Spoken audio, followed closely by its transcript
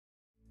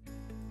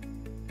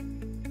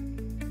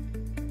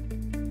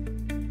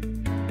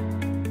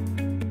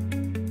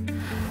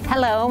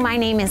Hello, my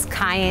name is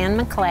Cayenne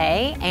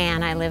McClay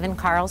and I live in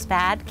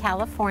Carlsbad,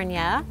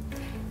 California.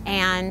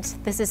 And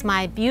this is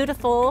my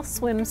beautiful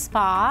swim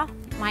spa.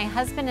 My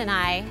husband and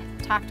I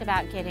talked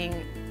about getting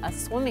a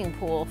swimming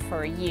pool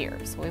for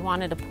years. We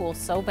wanted a pool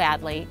so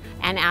badly,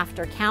 and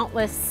after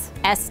countless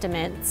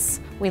estimates,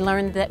 we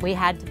learned that we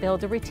had to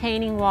build a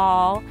retaining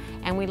wall,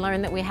 and we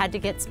learned that we had to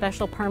get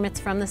special permits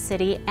from the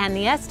city, and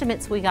the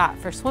estimates we got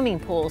for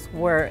swimming pools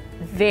were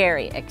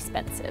very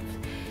expensive.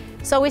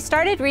 So we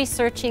started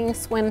researching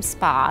swim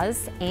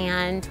spas,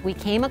 and we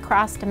came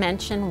across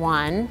Dimension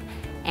One,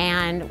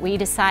 and we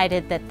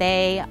decided that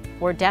they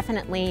were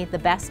definitely the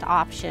best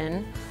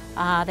option.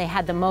 They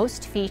had the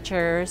most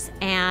features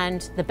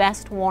and the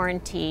best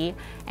warranty,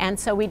 and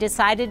so we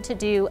decided to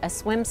do a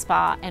swim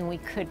spa, and we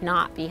could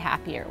not be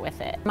happier with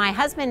it. My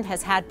husband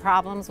has had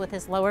problems with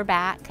his lower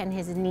back and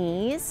his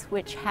knees,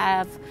 which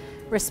have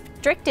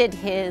restricted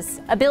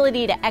his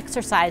ability to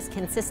exercise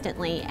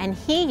consistently, and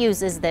he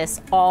uses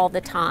this all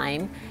the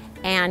time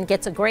and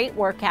gets a great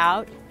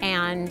workout,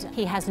 and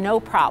he has no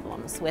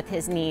problems with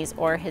his knees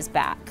or his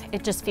back.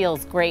 It just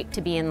feels great to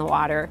be in the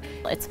water.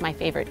 It's my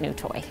favorite new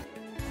toy.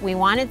 We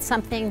wanted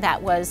something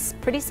that was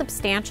pretty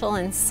substantial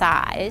in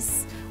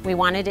size. We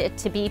wanted it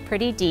to be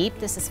pretty deep.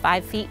 This is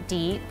 5 feet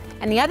deep.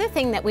 And the other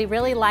thing that we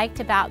really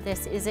liked about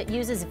this is it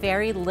uses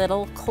very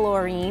little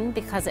chlorine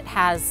because it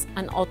has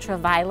an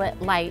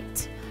ultraviolet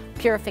light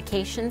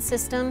purification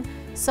system.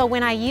 So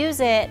when I use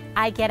it,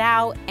 I get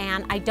out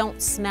and I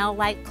don't smell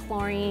like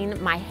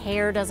chlorine. My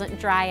hair doesn't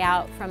dry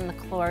out from the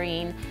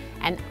chlorine,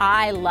 and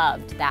I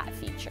loved that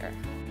feature.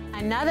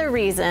 Another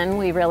reason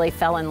we really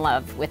fell in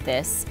love with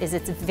this is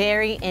it's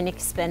very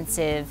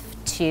inexpensive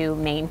to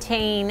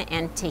maintain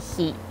and to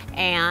heat.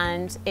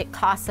 And it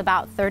costs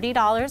about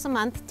 $30 a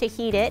month to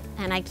heat it,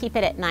 and I keep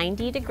it at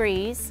 90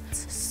 degrees.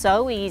 It's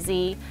so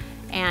easy,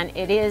 and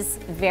it is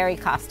very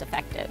cost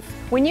effective.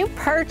 When you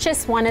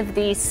purchase one of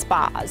these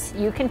spas,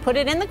 you can put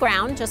it in the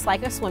ground just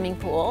like a swimming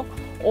pool,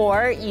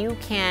 or you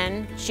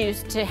can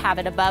choose to have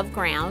it above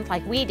ground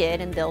like we did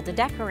and build a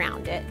deck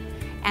around it.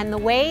 And the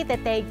way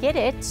that they get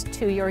it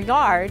to your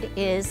yard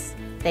is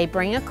they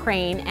bring a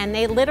crane and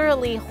they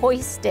literally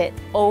hoist it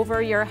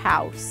over your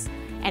house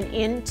and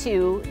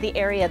into the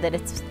area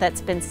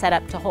that's been set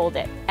up to hold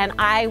it. And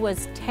I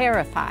was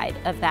terrified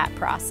of that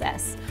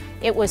process.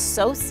 It was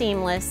so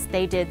seamless.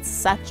 They did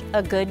such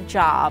a good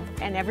job,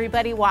 and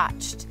everybody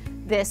watched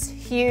this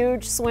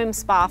huge swim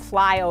spa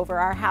fly over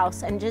our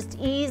house and just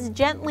ease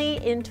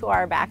gently into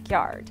our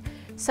backyard.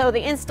 So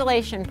the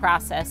installation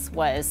process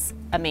was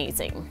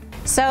amazing.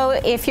 So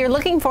if you're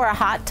looking for a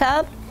hot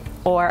tub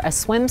or a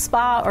swim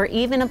spa or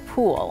even a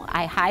pool,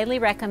 I highly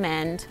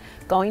recommend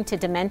going to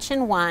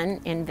Dimension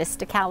One in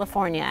Vista,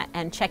 California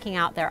and checking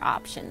out their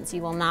options.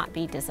 You will not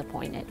be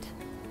disappointed.